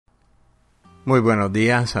Muy buenos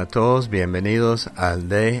días a todos, bienvenidos al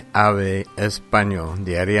DAB Español,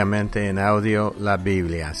 diariamente en audio la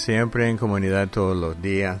Biblia, siempre en comunidad todos los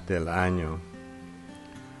días del año.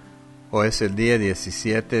 Hoy es el día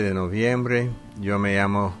 17 de noviembre, yo me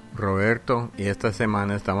llamo Roberto y esta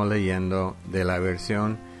semana estamos leyendo de la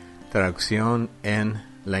versión Traducción en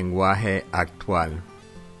Lenguaje Actual.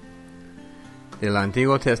 Del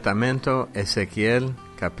Antiguo Testamento, Ezequiel,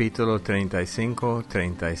 capítulo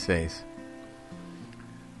 35-36.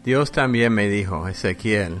 Dios también me dijo,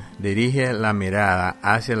 Ezequiel, dirige la mirada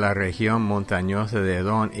hacia la región montañosa de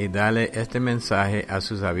Edom y dale este mensaje a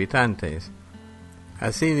sus habitantes.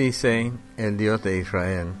 Así dice el Dios de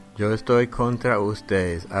Israel, yo estoy contra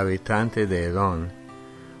ustedes, habitantes de Edom.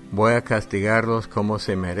 Voy a castigarlos como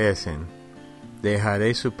se merecen.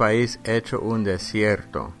 Dejaré su país hecho un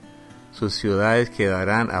desierto. Sus ciudades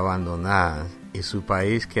quedarán abandonadas y su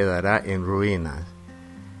país quedará en ruinas.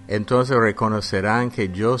 Entonces reconocerán que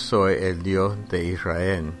yo soy el Dios de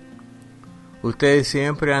Israel. Ustedes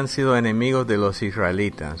siempre han sido enemigos de los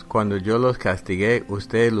israelitas. Cuando yo los castigué,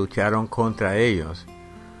 ustedes lucharon contra ellos.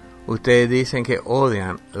 Ustedes dicen que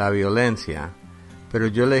odian la violencia, pero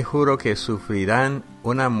yo les juro que sufrirán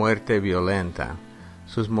una muerte violenta.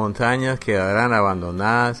 Sus montañas quedarán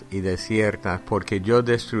abandonadas y desiertas, porque yo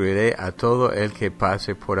destruiré a todo el que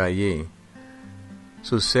pase por allí.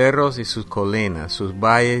 Sus cerros y sus colinas, sus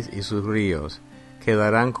valles y sus ríos,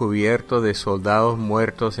 quedarán cubiertos de soldados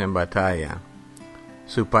muertos en batalla.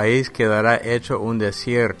 Su país quedará hecho un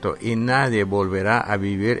desierto y nadie volverá a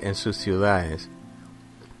vivir en sus ciudades.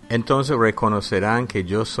 Entonces reconocerán que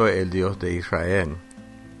yo soy el Dios de Israel.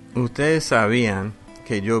 Ustedes sabían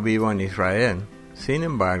que yo vivo en Israel. Sin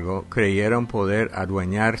embargo, creyeron poder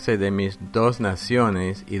adueñarse de mis dos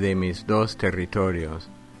naciones y de mis dos territorios.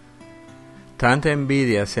 Tanta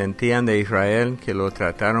envidia sentían de Israel que lo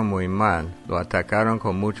trataron muy mal, lo atacaron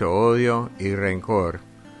con mucho odio y rencor.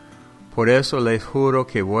 Por eso les juro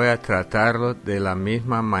que voy a tratarlo de la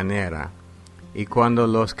misma manera, y cuando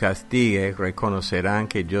los castigue reconocerán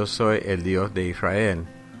que yo soy el Dios de Israel.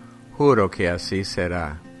 Juro que así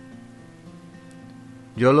será.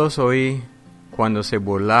 Yo los oí cuando se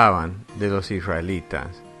burlaban de los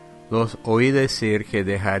israelitas. Los oí decir que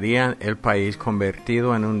dejarían el país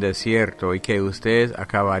convertido en un desierto y que ustedes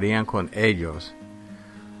acabarían con ellos.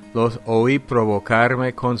 Los oí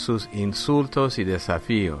provocarme con sus insultos y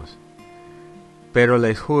desafíos. Pero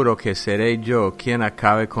les juro que seré yo quien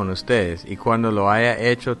acabe con ustedes, y cuando lo haya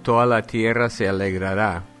hecho toda la tierra se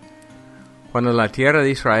alegrará. Cuando la tierra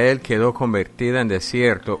de Israel quedó convertida en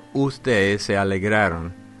desierto, ustedes se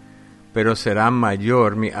alegraron. Pero será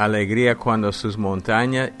mayor mi alegría cuando sus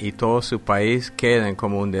montañas y todo su país queden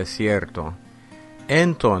como un desierto.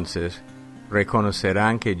 Entonces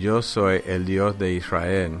reconocerán que yo soy el Dios de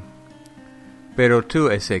Israel. Pero tú,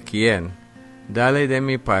 Ezequiel, dale de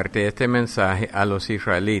mi parte este mensaje a los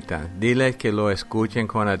israelitas. Diles que lo escuchen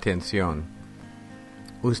con atención.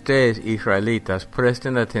 Ustedes, israelitas,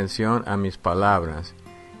 presten atención a mis palabras,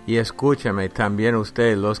 y escúchame también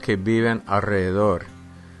ustedes los que viven alrededor.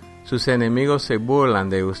 Sus enemigos se burlan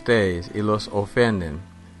de ustedes y los ofenden.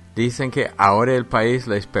 Dicen que ahora el país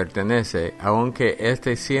les pertenece, aunque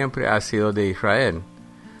este siempre ha sido de Israel.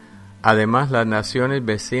 Además, las naciones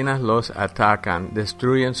vecinas los atacan,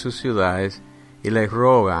 destruyen sus ciudades y les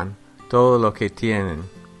roban todo lo que tienen.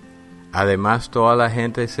 Además, toda la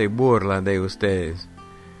gente se burla de ustedes.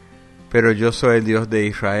 Pero yo soy el Dios de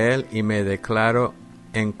Israel y me declaro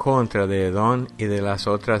en contra de Edom y de las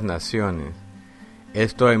otras naciones.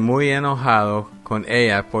 Estoy muy enojado con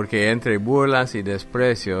ella porque entre burlas y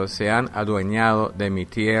desprecios se han adueñado de mi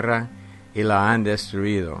tierra y la han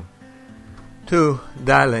destruido. Tú,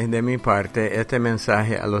 dale de mi parte este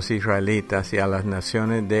mensaje a los israelitas y a las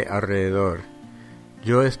naciones de alrededor.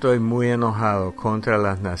 Yo estoy muy enojado contra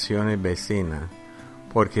las naciones vecinas,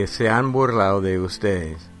 porque se han burlado de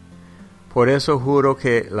ustedes. Por eso juro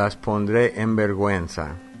que las pondré en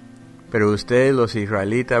vergüenza. Pero ustedes los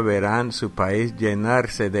israelitas verán su país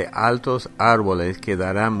llenarse de altos árboles que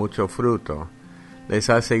darán mucho fruto. Les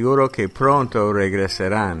aseguro que pronto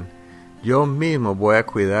regresarán. Yo mismo voy a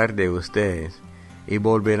cuidar de ustedes, y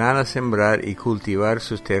volverán a sembrar y cultivar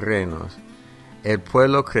sus terrenos. El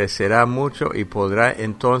pueblo crecerá mucho y podrá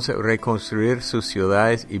entonces reconstruir sus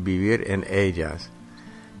ciudades y vivir en ellas.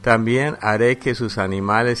 También haré que sus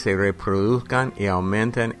animales se reproduzcan y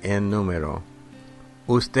aumenten en número.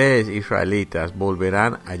 Ustedes, israelitas,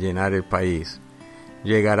 volverán a llenar el país.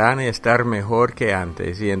 Llegarán a estar mejor que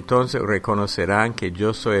antes, y entonces reconocerán que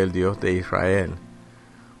yo soy el Dios de Israel.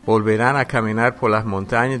 Volverán a caminar por las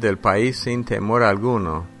montañas del país sin temor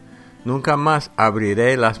alguno. Nunca más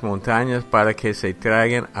abriré las montañas para que se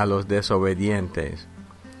traguen a los desobedientes.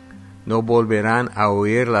 No volverán a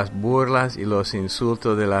oír las burlas y los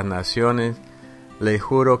insultos de las naciones. Le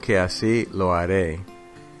juro que así lo haré.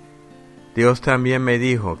 Dios también me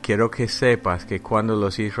dijo, quiero que sepas que cuando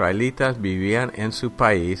los israelitas vivían en su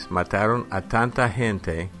país, mataron a tanta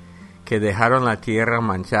gente que dejaron la tierra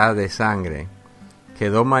manchada de sangre.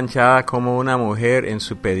 Quedó manchada como una mujer en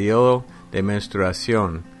su periodo de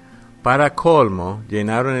menstruación. Para colmo,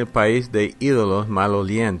 llenaron el país de ídolos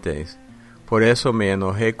malolientes. Por eso me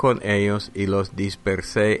enojé con ellos y los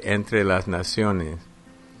dispersé entre las naciones.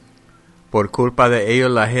 Por culpa de ellos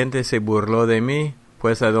la gente se burló de mí,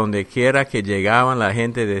 pues a donde quiera que llegaban la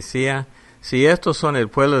gente decía, si estos son el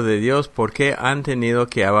pueblo de Dios, ¿por qué han tenido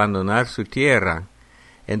que abandonar su tierra?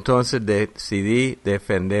 Entonces decidí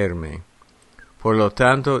defenderme. Por lo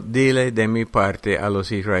tanto, dile de mi parte a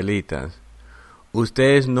los israelitas,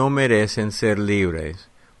 ustedes no merecen ser libres,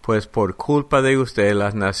 pues por culpa de ustedes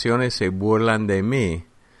las naciones se burlan de mí.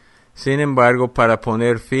 Sin embargo, para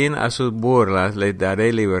poner fin a sus burlas, les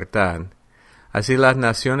daré libertad. Así las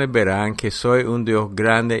naciones verán que soy un Dios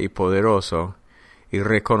grande y poderoso, y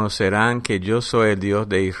reconocerán que yo soy el Dios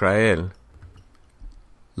de Israel.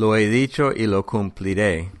 Lo he dicho y lo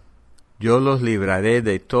cumpliré. Yo los libraré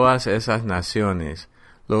de todas esas naciones,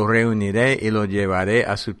 los reuniré y los llevaré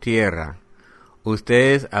a su tierra.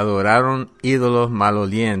 Ustedes adoraron ídolos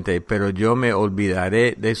malolientes, pero yo me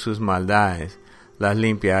olvidaré de sus maldades. Las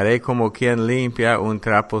limpiaré como quien limpia un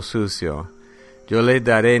trapo sucio. Yo les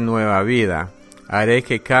daré nueva vida. Haré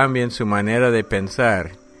que cambien su manera de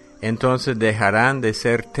pensar. Entonces dejarán de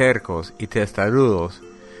ser tercos y testarudos,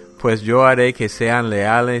 pues yo haré que sean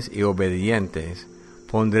leales y obedientes.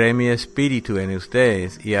 Pondré mi espíritu en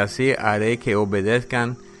ustedes, y así haré que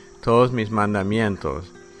obedezcan todos mis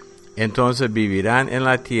mandamientos. Entonces vivirán en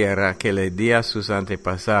la tierra que les di a sus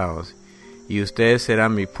antepasados, y ustedes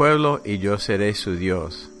serán mi pueblo, y yo seré su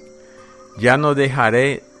Dios. Ya no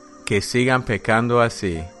dejaré que sigan pecando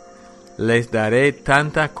así. Les daré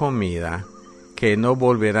tanta comida que no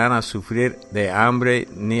volverán a sufrir de hambre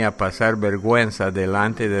ni a pasar vergüenza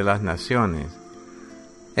delante de las naciones.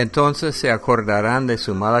 Entonces se acordarán de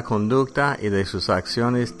su mala conducta y de sus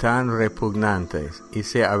acciones tan repugnantes, y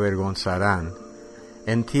se avergonzarán.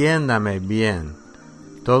 Entiéndame bien.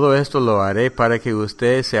 Todo esto lo haré para que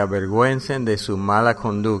ustedes se avergüencen de su mala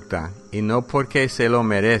conducta, y no porque se lo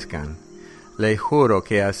merezcan. Les juro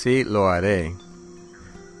que así lo haré.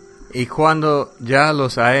 Y cuando ya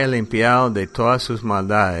los haya limpiado de todas sus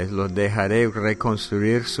maldades, los dejaré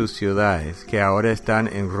reconstruir sus ciudades, que ahora están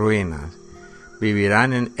en ruinas.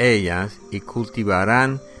 Vivirán en ellas y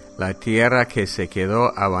cultivarán la tierra que se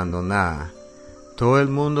quedó abandonada. Todo el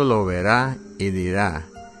mundo lo verá y dirá,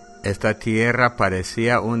 esta tierra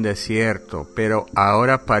parecía un desierto, pero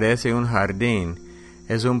ahora parece un jardín,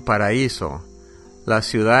 es un paraíso. Las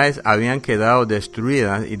ciudades habían quedado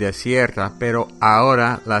destruidas y desiertas, pero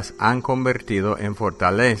ahora las han convertido en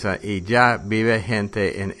fortaleza y ya vive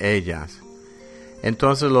gente en ellas.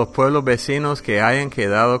 Entonces los pueblos vecinos que hayan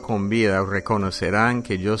quedado con vida reconocerán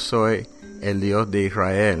que yo soy el Dios de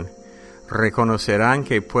Israel. Reconocerán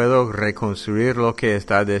que puedo reconstruir lo que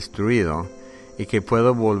está destruido y que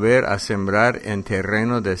puedo volver a sembrar en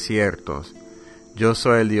terrenos desiertos. Yo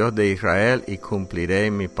soy el Dios de Israel y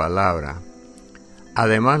cumpliré mi palabra.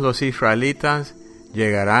 Además, los israelitas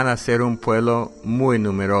llegarán a ser un pueblo muy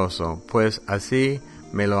numeroso, pues así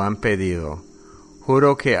me lo han pedido.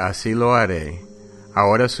 Juro que así lo haré.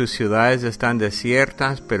 Ahora sus ciudades están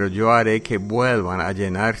desiertas, pero yo haré que vuelvan a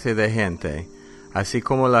llenarse de gente, así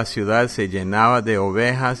como la ciudad se llenaba de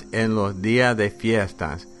ovejas en los días de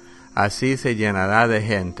fiestas, así se llenará de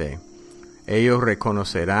gente. Ellos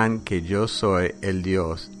reconocerán que yo soy el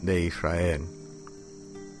Dios de Israel.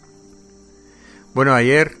 Bueno,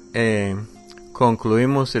 ayer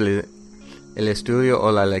concluimos el estudio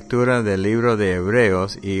o la lectura del libro de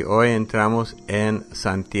Hebreos y hoy entramos en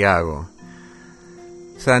Santiago.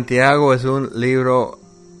 Santiago es un libro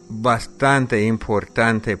bastante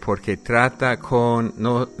importante porque trata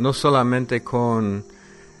no solamente con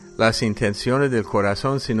las intenciones del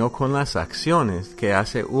corazón, sino con las acciones que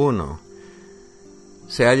hace uno.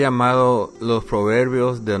 Se ha llamado los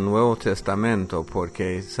proverbios del Nuevo Testamento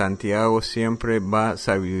porque Santiago siempre va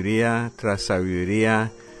sabiduría tras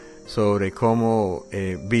sabiduría sobre cómo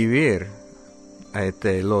vivir,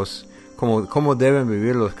 cómo deben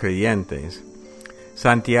vivir los creyentes.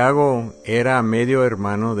 Santiago era medio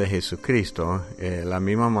hermano de Jesucristo, la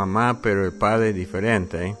misma mamá pero el padre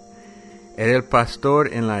diferente. Era el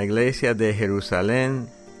pastor en la iglesia de Jerusalén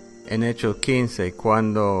en Hechos 15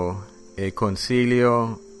 cuando el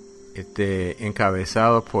concilio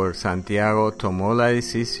encabezado por Santiago, tomó la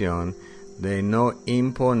decisión de no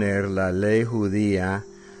imponer la ley judía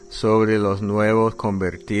sobre los nuevos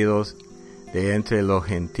convertidos de entre los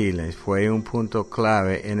gentiles. Fue un punto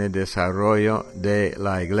clave en el desarrollo de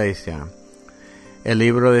la iglesia. El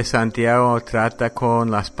libro de Santiago trata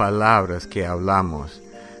con las palabras que hablamos,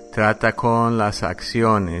 trata con las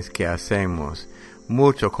acciones que hacemos,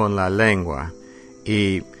 mucho con la lengua,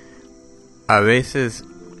 y a veces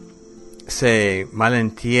se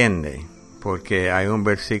malentiende porque hay un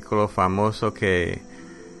versículo famoso que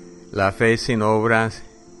la fe sin obras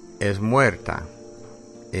es muerta.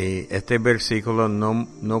 Y este versículo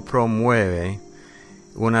no promueve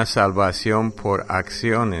una salvación por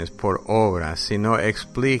acciones, por obras, sino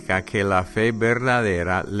explica que la fe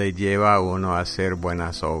verdadera le lleva a uno a hacer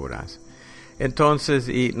buenas obras. Entonces,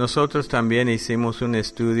 y nosotros también hicimos un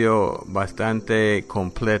estudio bastante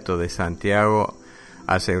completo de Santiago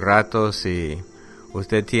hace rato. Si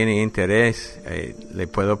usted tiene interés, le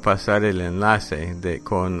puedo pasar el enlace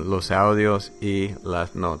con los audios y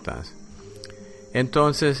las notas.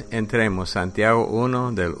 Entonces, entremos, Santiago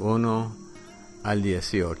 1, del 1 al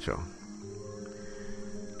 18.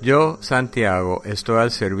 Yo, Santiago, estoy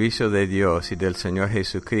al servicio de Dios y del Señor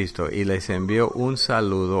Jesucristo, y les envío un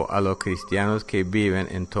saludo a los cristianos que viven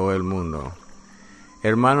en todo el mundo.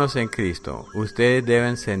 Hermanos en Cristo, ustedes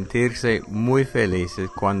deben sentirse muy felices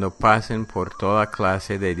cuando pasen por toda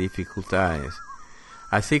clase de dificultades.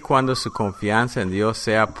 Así, cuando su confianza en Dios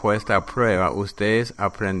sea puesta a prueba, ustedes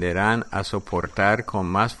aprenderán a soportar con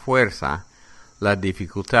más fuerza las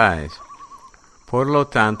dificultades. Por lo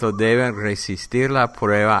tanto, deben resistir la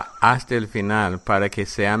prueba hasta el final para que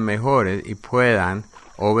sean mejores y puedan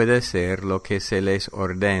obedecer lo que se les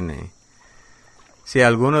ordene. Si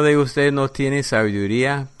alguno de ustedes no tiene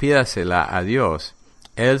sabiduría, pídasela a Dios.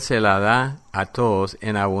 Él se la da a todos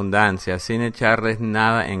en abundancia, sin echarles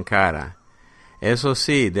nada en cara. Eso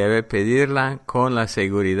sí, debe pedirla con la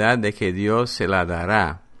seguridad de que Dios se la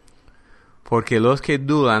dará. Porque los que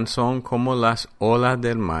dudan son como las olas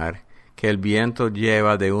del mar, que el viento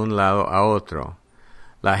lleva de un lado a otro.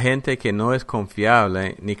 La gente que no es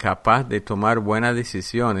confiable ni capaz de tomar buenas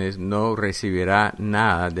decisiones no recibirá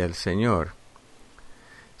nada del Señor.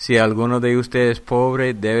 Si alguno de ustedes es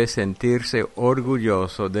pobre, debe sentirse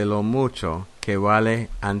orgulloso de lo mucho que vale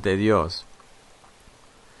ante Dios.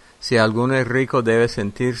 Si alguno es rico, debe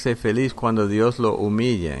sentirse feliz cuando Dios lo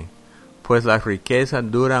humille, pues las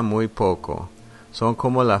riquezas duran muy poco, son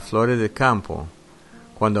como las flores del campo.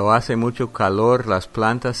 Cuando hace mucho calor, las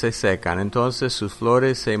plantas se secan, entonces sus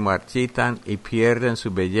flores se marchitan y pierden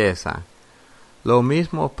su belleza. Lo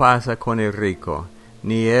mismo pasa con el rico,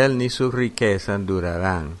 ni él ni sus riquezas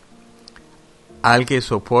durarán. Al que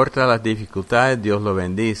soporta las dificultades, Dios lo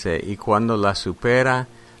bendice, y cuando las supera,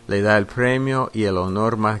 le da el premio y el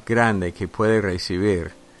honor más grande que puede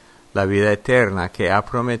recibir, la vida eterna que ha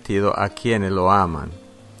prometido a quienes lo aman.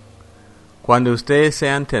 Cuando ustedes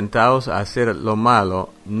sean tentados a hacer lo malo,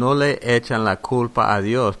 no le echan la culpa a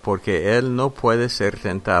Dios, porque Él no puede ser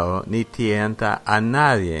tentado ni tienta a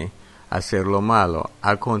nadie a hacer lo malo.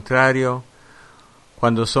 Al contrario,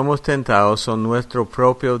 cuando somos tentados son nuestros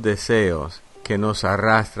propios deseos que nos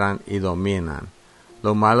arrastran y dominan.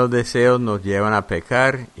 Los malos deseos nos llevan a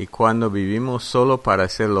pecar, y cuando vivimos solo para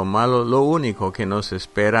hacer lo malo, lo único que nos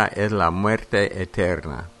espera es la muerte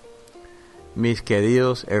eterna. Mis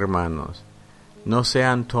queridos hermanos, no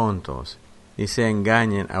sean tontos, ni se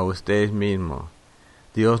engañen a ustedes mismos.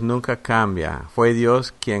 Dios nunca cambia. Fue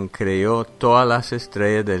Dios quien creó todas las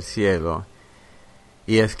estrellas del cielo,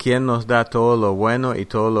 y es quien nos da todo lo bueno y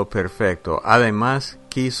todo lo perfecto. Además,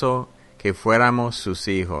 quiso que fuéramos sus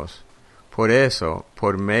hijos. Por eso,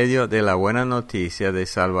 por medio de la buena noticia de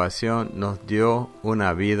salvación, nos dio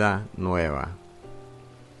una vida nueva.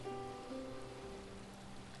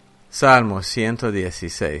 Salmo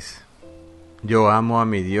 116. Yo amo a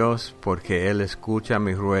mi Dios porque Él escucha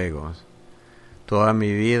mis ruegos. Toda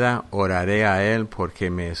mi vida oraré a Él porque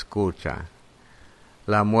me escucha.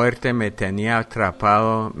 La muerte me tenía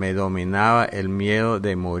atrapado, me dominaba el miedo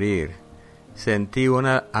de morir. Sentí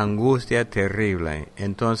una angustia terrible,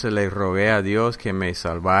 entonces le rogué a Dios que me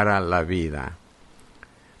salvara la vida.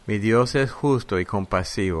 Mi Dios es justo y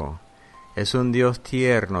compasivo. Es un Dios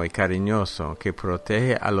tierno y cariñoso que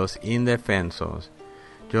protege a los indefensos.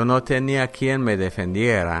 Yo no tenía quien me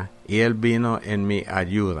defendiera, y Él vino en mi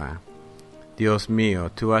ayuda. Dios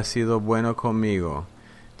mío, Tú has sido bueno conmigo.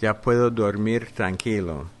 Ya puedo dormir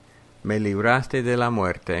tranquilo. Me libraste de la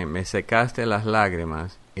muerte, me secaste las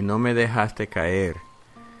lágrimas, y no me dejaste caer.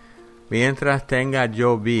 Mientras tenga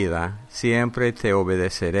yo vida, siempre Te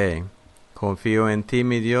obedeceré. Confío en ti,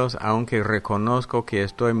 mi Dios, aunque reconozco que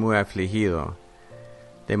estoy muy afligido.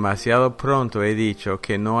 Demasiado pronto he dicho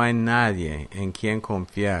que no hay nadie en quien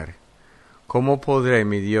confiar. ¿Cómo podré,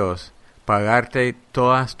 mi Dios, pagarte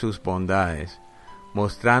todas tus bondades,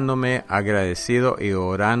 mostrándome agradecido y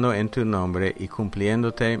orando en tu nombre y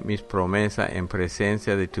cumpliéndote mis promesas en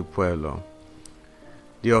presencia de tu pueblo?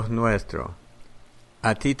 Dios nuestro,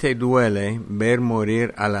 a ti te duele ver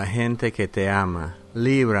morir a la gente que te ama.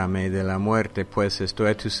 Líbrame de la muerte, pues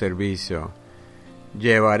estoy a tu servicio.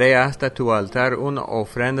 Llevaré hasta tu altar una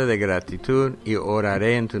ofrenda de gratitud y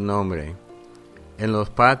oraré en tu nombre. En los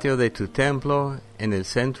patios de tu templo, en el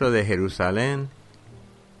centro de Jerusalén,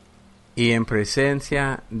 y en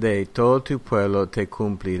presencia de todo tu pueblo te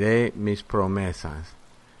cumpliré mis promesas.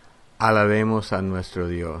 Alabemos a nuestro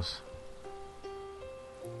Dios.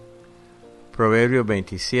 Proverbio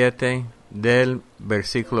 27, del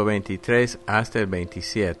versículo 23 hasta el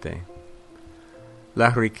 27.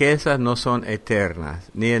 Las riquezas no son eternas,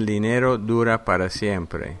 ni el dinero dura para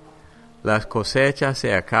siempre. Las cosechas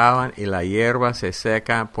se acaban y la hierba se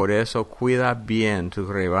seca, por eso cuida bien tus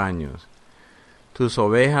rebaños. Tus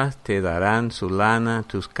ovejas te darán su lana,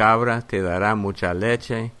 tus cabras te darán mucha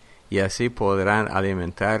leche, y así podrán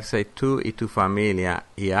alimentarse tú y tu familia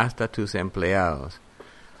y hasta tus empleados.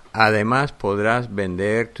 Además podrás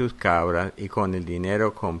vender tus cabras y con el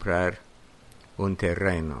dinero comprar un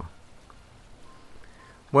terreno.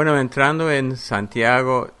 Bueno, entrando en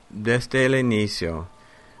Santiago desde el inicio,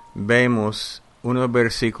 vemos unos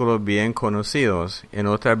versículos bien conocidos. En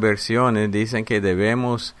otras versiones dicen que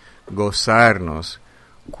debemos gozarnos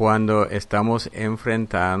cuando estamos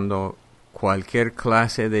enfrentando cualquier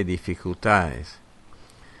clase de dificultades.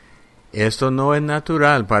 Esto no es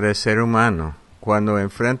natural para el ser humano. Cuando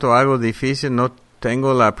enfrento algo difícil no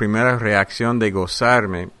tengo la primera reacción de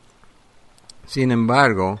gozarme. Sin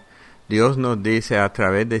embargo, Dios nos dice a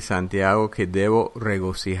través de Santiago que debo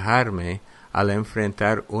regocijarme al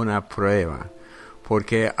enfrentar una prueba,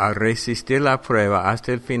 porque al resistir la prueba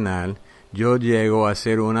hasta el final, yo llego a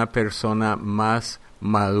ser una persona más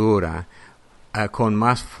madura, con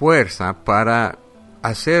más fuerza para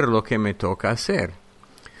hacer lo que me toca hacer.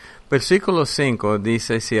 Versículo 5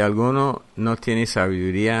 dice, si alguno no tiene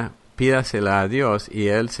sabiduría, pídasela a Dios y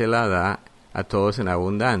Él se la da a todos en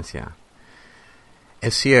abundancia.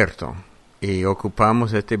 Es cierto, y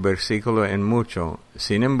ocupamos este versículo en mucho.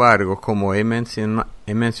 Sin embargo, como he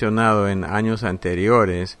mencionado en años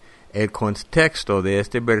anteriores, el contexto de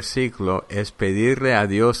este versículo es pedirle a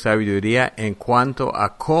Dios sabiduría en cuanto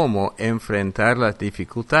a cómo enfrentar las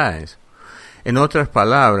dificultades. En otras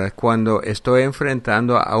palabras, cuando estoy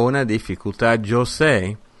enfrentando a una dificultad, yo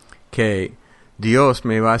sé que Dios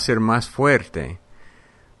me va a hacer más fuerte.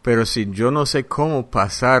 Pero si yo no sé cómo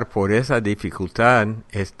pasar por esa dificultad,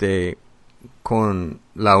 con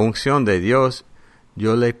la unción de Dios,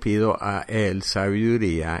 yo le pido a Él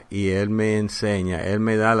sabiduría y Él me enseña, Él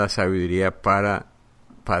me da la sabiduría para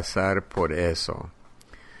pasar por eso.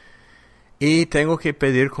 Y tengo que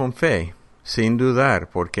pedir con fe, sin dudar,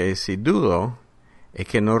 porque si dudo, es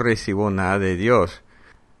que no recibo nada de Dios.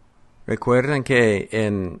 Recuerden que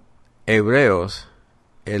en Hebreos,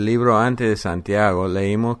 el libro antes de Santiago,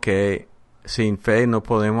 leímos que sin fe no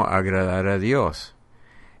podemos agradar a Dios.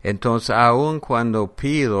 Entonces, aun cuando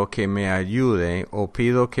pido que me ayude o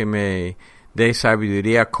pido que me dé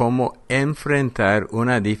sabiduría cómo enfrentar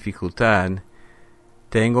una dificultad,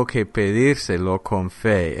 tengo que pedírselo con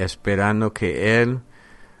fe, esperando que Él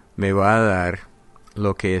me va a dar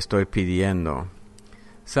lo que estoy pidiendo.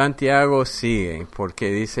 Santiago sigue,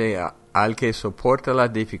 porque dice, al que soporta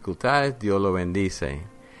las dificultades, Dios lo bendice.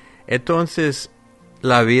 Entonces,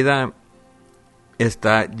 la vida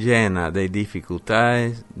está llena de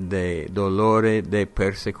dificultades, de dolores, de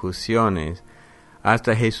persecuciones.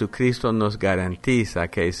 Hasta Jesucristo nos garantiza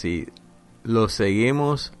que si lo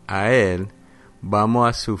seguimos a Él, vamos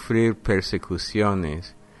a sufrir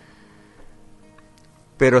persecuciones.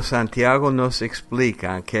 Pero Santiago nos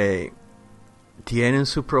explica que tienen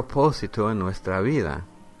su propósito en nuestra vida.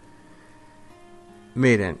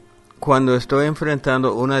 Miren, cuando estoy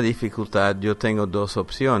enfrentando una dificultad, yo tengo dos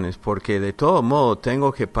opciones, porque de todo modo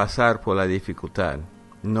tengo que pasar por la dificultad.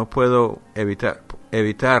 No puedo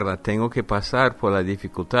evitarla, tengo que pasar por la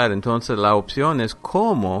dificultad. Entonces la opción es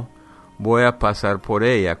cómo voy a pasar por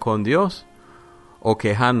ella, con Dios o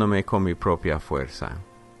quejándome con mi propia fuerza.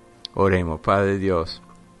 Oremos. Padre Dios,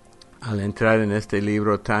 al entrar en este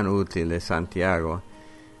libro tan útil de Santiago,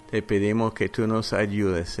 te pedimos que tú nos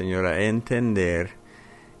ayudes, Señor, a entender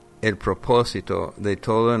el propósito de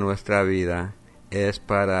toda nuestra vida es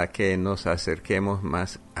para que nos acerquemos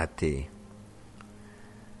más a ti.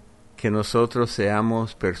 que nosotros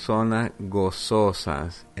seamos personas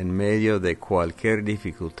gozosas en medio de cualquier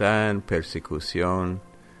dificultad, persecución,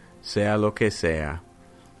 sea lo que sea,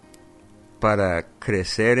 para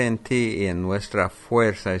crecer en ti y en nuestra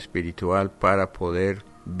fuerza espiritual para poder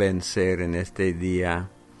vencer en este día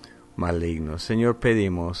maligno. Señor,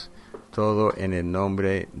 pedimos todo en el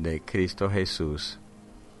nombre de Cristo Jesús.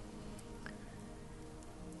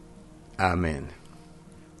 Amén.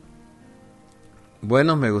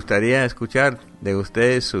 Bueno, me gustaría escuchar de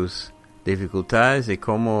ustedes sus dificultades y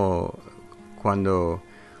cómo cuando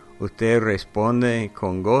usted responde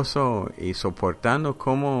con gozo y soportando,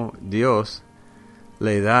 cómo Dios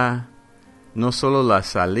le da no solo la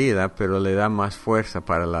salida, pero le da más fuerza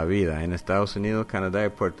para la vida. En Estados Unidos, Canadá y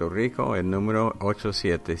Puerto Rico, el número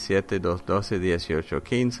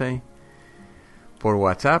 877-212-1815. Por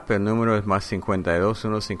WhatsApp, el número es más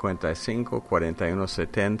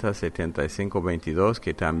 52-155-4170-7522,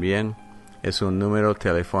 que también es un número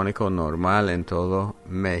telefónico normal en todo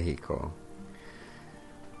México.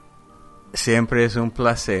 Siempre es un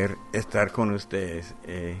placer estar con ustedes.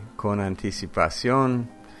 Con anticipación,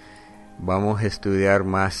 vamos a estudiar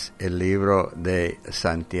más el libro de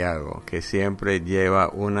Santiago, que siempre lleva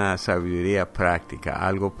una sabiduría práctica,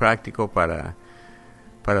 algo práctico para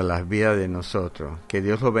las vidas de nosotros. Que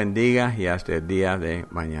Dios los bendiga y hasta el día de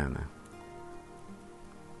mañana.